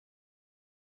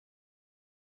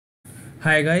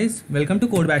Hi guys, welcome to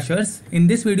Code Bashers. In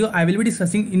this video, I will be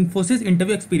discussing Infosys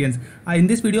interview experience. In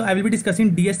this video, I will be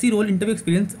discussing DSE role interview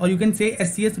experience, or you can say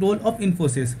SES role of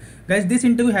Infosys. Guys, this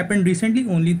interview happened recently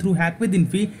only through Hack with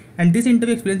Infi, and this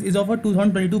interview experience is of a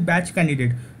 2022 batch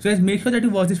candidate. So guys, make sure that you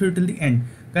watch this video till the end.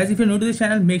 Guys, if you're new to this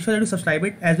channel, make sure that you subscribe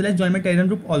it as well as join my Telegram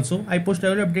group also. I post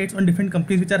regular updates on different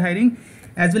companies which are hiring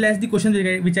as well as the questions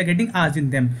which are getting asked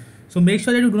in them. So make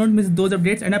sure that you do not miss those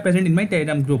updates and are present in my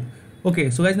Telegram group.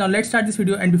 Okay, so guys, now let's start this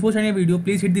video, and before starting a video,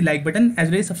 please hit the like button as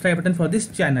well as subscribe button for this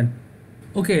channel.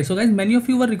 Okay, so guys, many of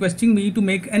you were requesting me to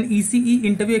make an ECE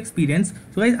interview experience.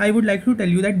 So guys, I would like to tell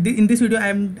you that in this video I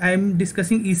am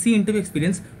discussing ECE interview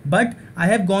experience, but I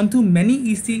have gone through many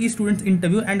ECE students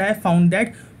interview and I have found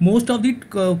that most of the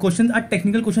questions are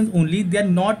technical questions only. They are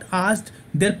not asked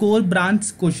their core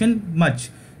branch question much.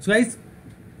 So guys,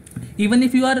 even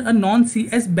if you are a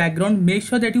non-CS background, make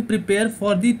sure that you prepare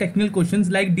for the technical questions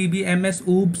like DB, MS,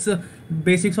 OOPS,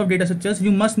 basics of data structures.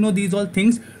 You must know these all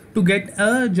things to get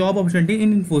a job opportunity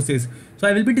in Infosys. So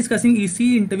I will be discussing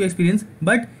ECE interview experience,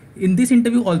 but in this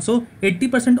interview also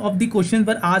 80% of the questions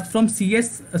were asked from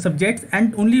CS subjects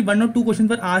and only 1 or 2 questions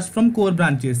were asked from core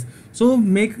branches. So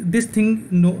make this thing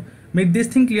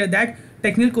clear that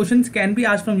technical questions can be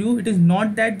asked from you. It is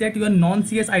not that you are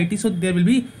non-CS IT, so there will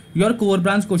be your core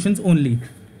branch questions only.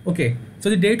 Okay, so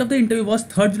the date of the interview was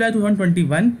 3rd July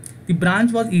 2021. The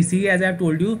branch was ECE, as I have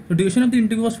told you. The duration of the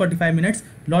interview was 45 minutes.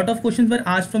 Lot of questions were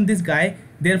asked from this guy,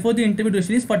 therefore the interview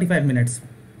duration is 45 minutes.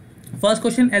 First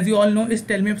question, as you all know, is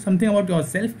tell me something about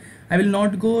yourself. I will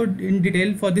not go in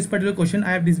detail for this particular question.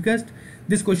 I have discussed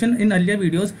this question in earlier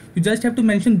videos. You just have to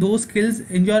mention those skills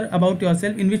about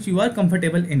yourself in which you are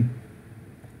comfortable in.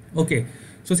 Okay,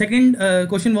 so second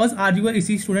question was, are you a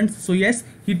ECE student? So yes,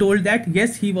 he told that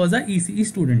yes, he was a ECE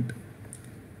student.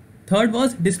 Third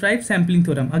was, describe sampling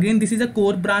theorem. Again, this is a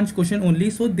core branch question only,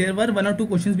 so there were 1 or 2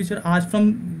 questions which were asked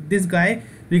from this guy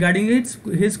regarding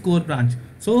his core branch.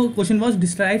 So question was,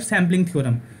 describe sampling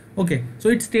theorem. Okay, so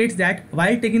it states that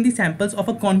while taking the samples of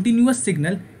a continuous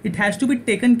signal, it has to be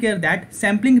taken care that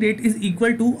sampling rate is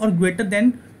equal to or greater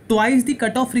than twice the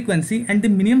cutoff frequency, and the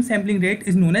minimum sampling rate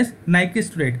is known as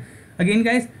Nyquist rate. Again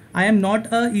guys, I am not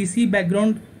a ECE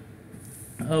background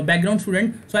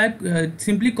student, so I have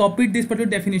simply copied this particular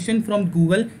definition from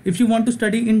Google. If you want to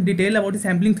study in detail about the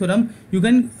sampling theorem, you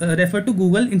can refer to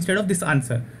Google instead of this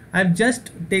answer. I have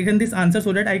just taken this answer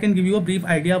so that I can give you a brief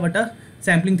idea what a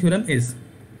sampling theorem is.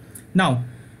 Now,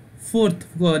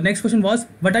 next question was,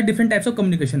 what are different types of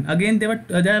communication? Again,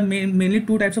 there are mainly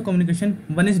 2 types of communication.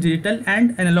 One is digital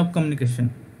and analog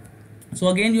communication. So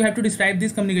again, you have to describe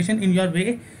this communication in your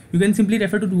way. You can simply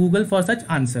refer to Google for such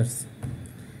answers.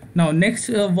 Now next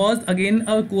was again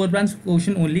a core branch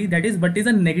question only, that is, what is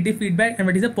a negative feedback and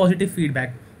what is a positive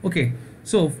feedback. Okay,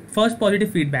 so first,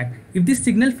 positive feedback. If the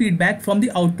signal feedback from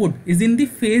the output is in the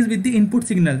phase with the input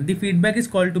signal, the feedback is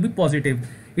called to be positive.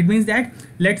 It means that,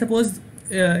 let's suppose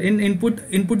in input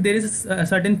there is a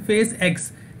certain phase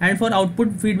X, and for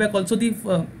output feedback also the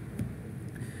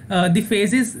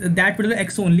phase is that particular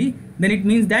X only, then it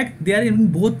means that they are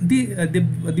in both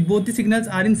both the signals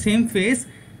are in same phase.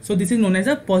 So this is known as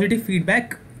a positive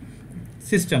feedback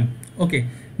system. Okay,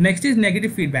 next is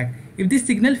negative feedback. If the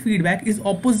signal feedback is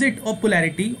opposite of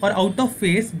polarity or out of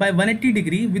phase by 180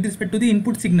 degree with respect to the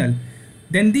input signal,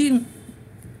 then the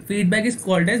feedback is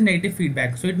called as negative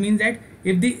feedback. So it means that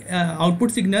if the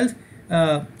output signal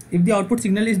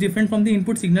is different from the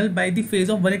input signal by the phase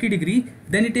of 180 degree,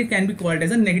 then it can be called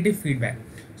as a negative feedback.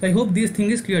 So I hope this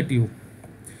thing is clear to you.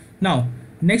 Now,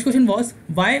 next question was,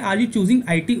 why are you choosing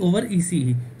IT over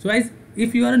ECE? So guys,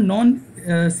 if you are a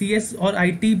non-CS or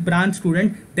IT branch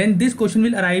student, then this question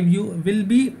will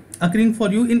be occurring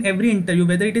for you in every interview,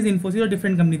 whether it is Infosys or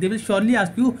different company. They will surely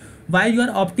ask you why you are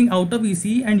opting out of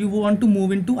ECE and you want to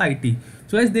move into IT.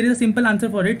 So guys, there is a simple answer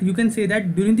for it. You can say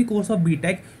that during the course of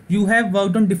BTech, you have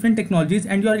worked on different technologies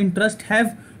and your interests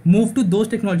have moved to those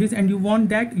technologies, and you want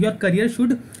that your career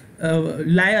should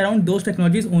lie around those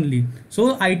technologies only.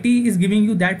 So IT is giving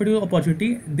you that particular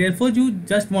opportunity, therefore you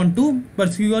just want to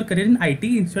pursue your career in IT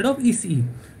instead of ECE.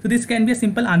 So this can be a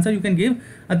simple answer you can give.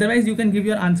 Otherwise you can give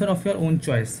your answer of your own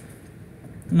choice.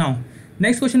 Now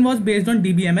next question was based on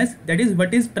DBMS, that is,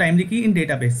 what is primary key in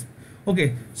database.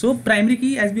 Okay, so primary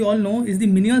key, as we all know, is the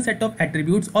minimal set of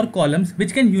attributes or columns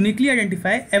which can uniquely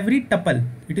identify every tuple.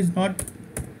 It is not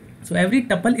so every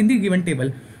tuple in the given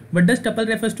table. What does tuple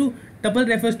refers to? Tuple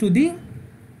refers to the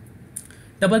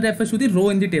row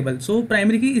in the table. So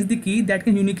primary key is the key that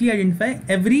can uniquely identify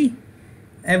every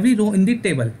row in the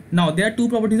table. Now there are 2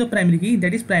 properties of primary key,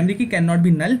 that is, primary key cannot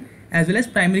be null as well as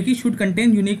primary key should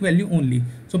contain unique value only.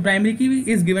 So primary key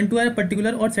is given to a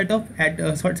particular or set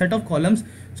of columns.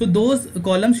 So those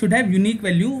columns should have unique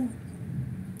value,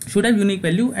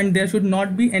 and there should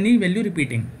not be any value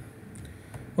repeating.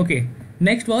 Okay,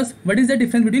 next was, what is the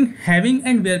difference between having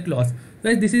and where clause?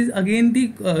 Guys, this is again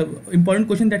the important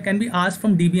question that can be asked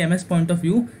from DBMS point of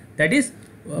view. That is,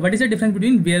 what is the difference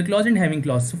between where clause and having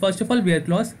clause? So first of all, where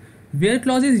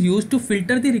clause is used to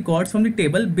filter the records from the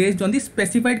table based on the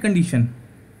specified condition.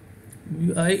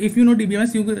 If you know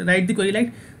DBMS, you could write the query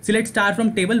like select star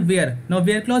from table where. Now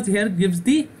where clause here gives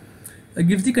the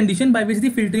condition by which the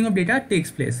filtering of data takes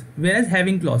place, whereas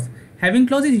having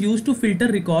clause is used to filter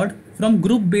record from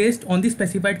group based on the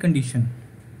specified condition.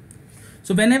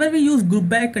 So whenever we use group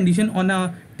by condition on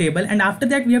a table, and after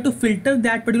that we have to filter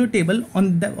that particular table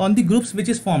on the groups which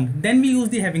is formed, then we use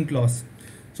the having clause.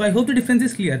 So I hope the difference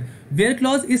is clear. Where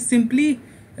clause is simply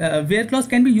where clause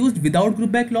can be used without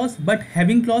group by clause, but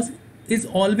having clause is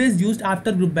always used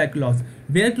after group by clause.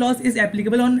 Where clause is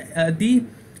applicable on the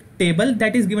table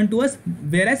that is given to us,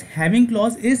 whereas having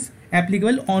clause is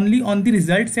applicable only on the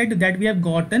result set that we have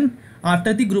gotten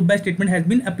after the group by statement has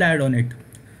been applied on it.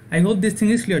 I hope this thing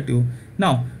is clear to you.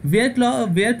 Now, where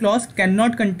clause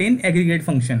cannot contain aggregate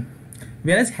function,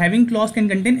 whereas having clause can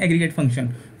contain aggregate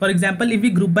function. For example, if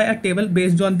we group by a table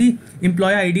based on the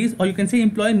employee IDs, or you can say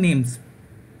employee names.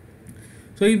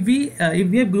 So if we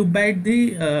have grouped by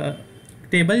the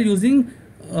table using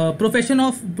profession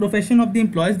of the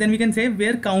employees, then we can say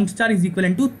where count star is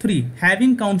equivalent to 3,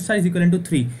 having count star is equivalent to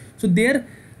 3. So there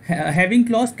having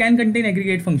clause can contain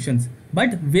aggregate functions,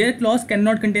 but where clause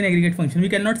cannot contain aggregate function. We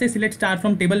cannot say select star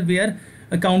from table where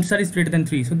a count star is greater than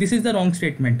 3. So this is the wrong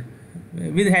statement.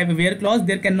 With where clause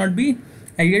there cannot be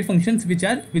aggregate functions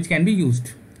which can be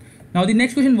used. Now the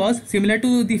next question was similar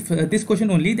to this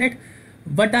question only, that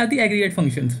what are the aggregate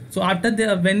functions? So after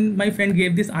when my friend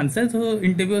gave this answer, so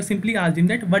interviewer simply asked him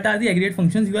that what are the aggregate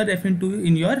functions you are referring to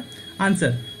in your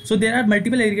answer. So there are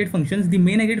multiple aggregate functions. The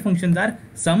main aggregate functions are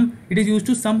sum. It is used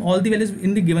to sum all the values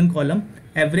in the given column.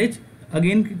 Average,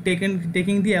 again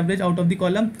taking the average out of the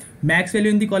column. Max value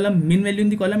in the column, min value in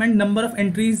the column, and number of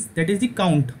entries, that is the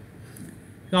count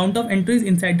of entries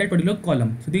inside that particular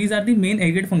column. So these are the main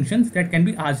aggregate functions that can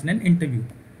be asked in an interview.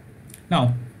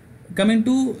 Now coming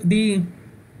to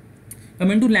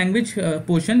language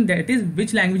portion, that is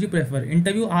which language you prefer.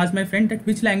 Interview asked my friend that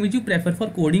which language you prefer for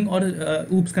coding or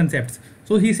OOPS concepts.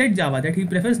 So he said Java, that he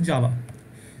prefers Java.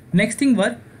 Next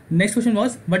question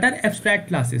was, what are abstract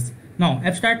classes? Now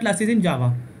abstract classes in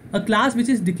Java. A class which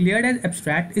is declared as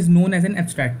abstract is known as an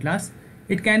abstract class.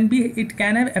 It can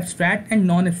have abstract and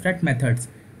non-abstract methods.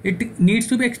 It needs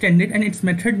to be extended and its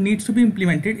method needs to be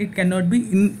implemented. It cannot be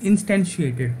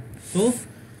instantiated. So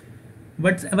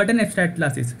what an abstract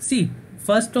class is? See,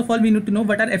 first of all we need to know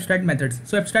what are abstract methods.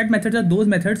 So abstract methods are those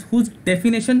methods whose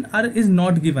definition is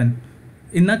not given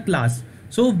in a class.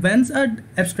 So once an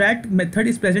abstract method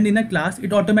is present in a class,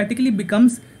 it automatically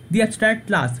becomes the abstract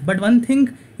class. But one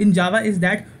thing in Java is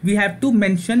that we have to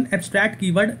mention abstract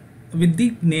keyword with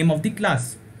the name of the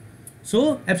class.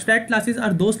 So abstract classes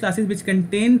are those classes which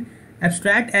contain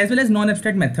abstract as well as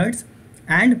non-abstract methods,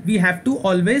 and we have to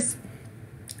always,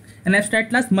 an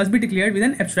abstract class must be declared with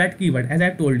an abstract keyword, as I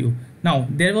have told you. Now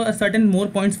there were certain more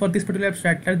points for this particular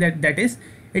abstract class, that is,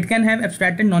 it can have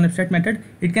abstract and non-abstract method.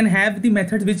 It can have the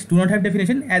methods which do not have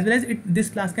definition, as well as this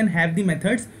class can have the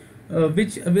methods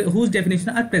whose definition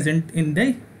are present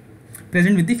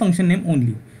with the function name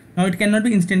only. Now it cannot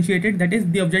be instantiated, that is,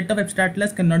 the object of abstract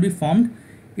class cannot be formed.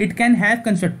 It can have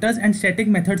constructors and static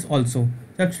methods also.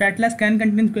 The abstract class can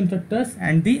contain constructors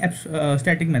and the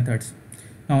static methods.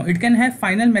 Now it can have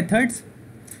final methods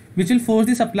which will force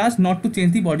the subclass not to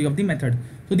change the body of the method.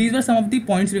 So these were some of the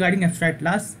points regarding abstract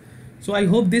class. So I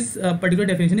hope this particular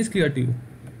definition is clear to you.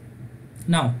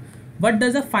 Now, what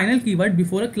does a final keyword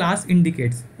before a class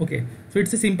indicates? Okay, so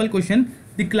it's a simple question.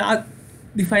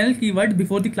 The final keyword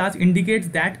before the class indicates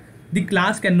that the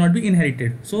class cannot be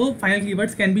inherited. So final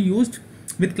keywords can be used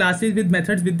with classes, with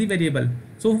methods, with the variable.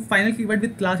 So final keyword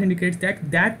with class indicates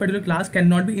that that particular class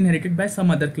cannot be inherited by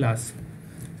some other class.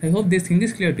 I hope this thing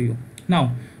is clear to you.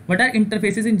 Now, what are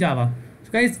interfaces in Java?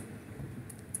 So guys,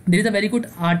 there is a very good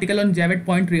article on Javet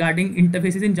Point regarding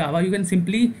interfaces in Java. You can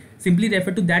simply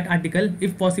refer to that article.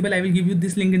 If possible, I will give you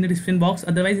this link in the description box.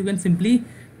 Otherwise, you can simply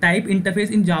type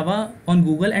interface in Java on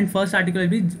Google, and first article will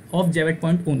be of Javet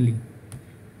Point only.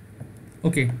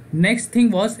 Okay, next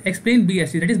thing was explain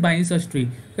BST, that is binary search tree.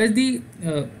 Because the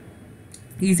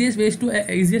easiest way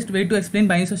to explain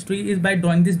binary search tree is by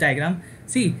drawing this diagram.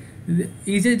 See, the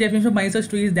easiest definition of binary search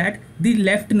tree is that the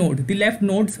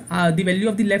value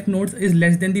of the left nodes is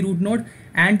less than the root node,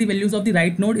 and the values of the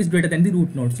right node is greater than the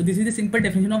root node. So this is the simple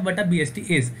definition of what a BST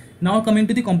is. Now coming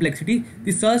to the complexity,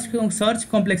 the search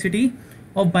complexity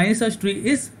of binary search tree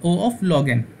is O of log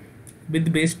n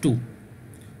with base 2.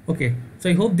 Okay, so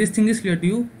I hope this thing is clear to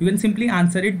you. You can simply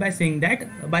answer it by saying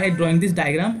that, by drawing this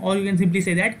diagram, or you can simply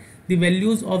say that the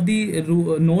values of the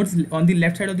nodes on the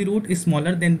left side of the root is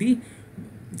smaller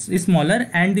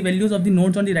and the values of the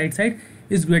nodes on the right side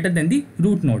is greater than the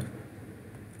root node.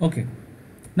 Okay,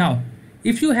 now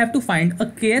if you have to find a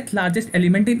kth largest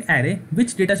element in array,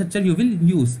 which data structure you will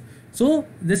use? So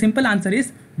the simple answer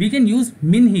is we can use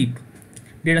min heap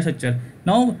data structure.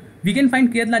 Now we can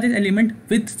find kth largest element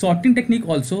with sorting technique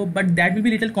also, but that will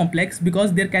be little complex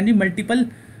because there can be multiple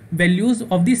values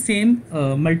of the same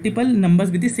multiple numbers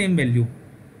with the same value.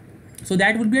 So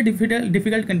that would be a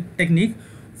difficult technique.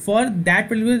 For that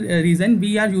particular reason,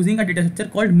 we are using a data structure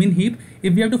called min heap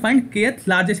if we have to find kth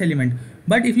largest element.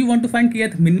 But if you want to find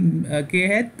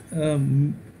kth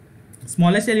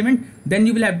smallest element, then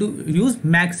you will have to use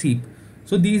max heap.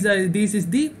 So this is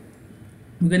the,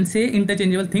 you can say,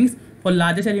 interchangeable things. For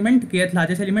largest element, kth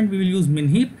largest element, we will use min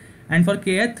heap, and for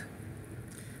kth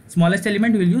smallest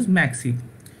element, we will use max heap.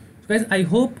 So guys, I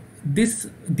hope these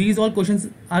all questions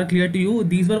are clear to you.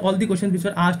 These were all the questions which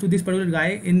were asked to this particular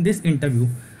guy in this interview.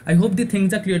 I hope the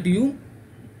things are clear to you.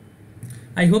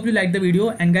 I hope you liked the video,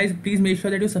 and guys, please make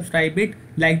sure that you subscribe it,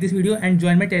 like this video, and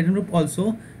join my Telegram group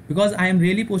also, because I am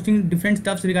really posting different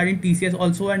stuffs regarding TCS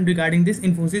also and regarding this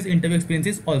Infosys interview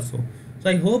experiences also. So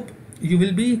I hope you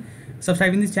will be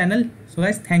subscribing this channel. So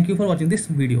guys, thank you for watching this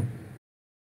video.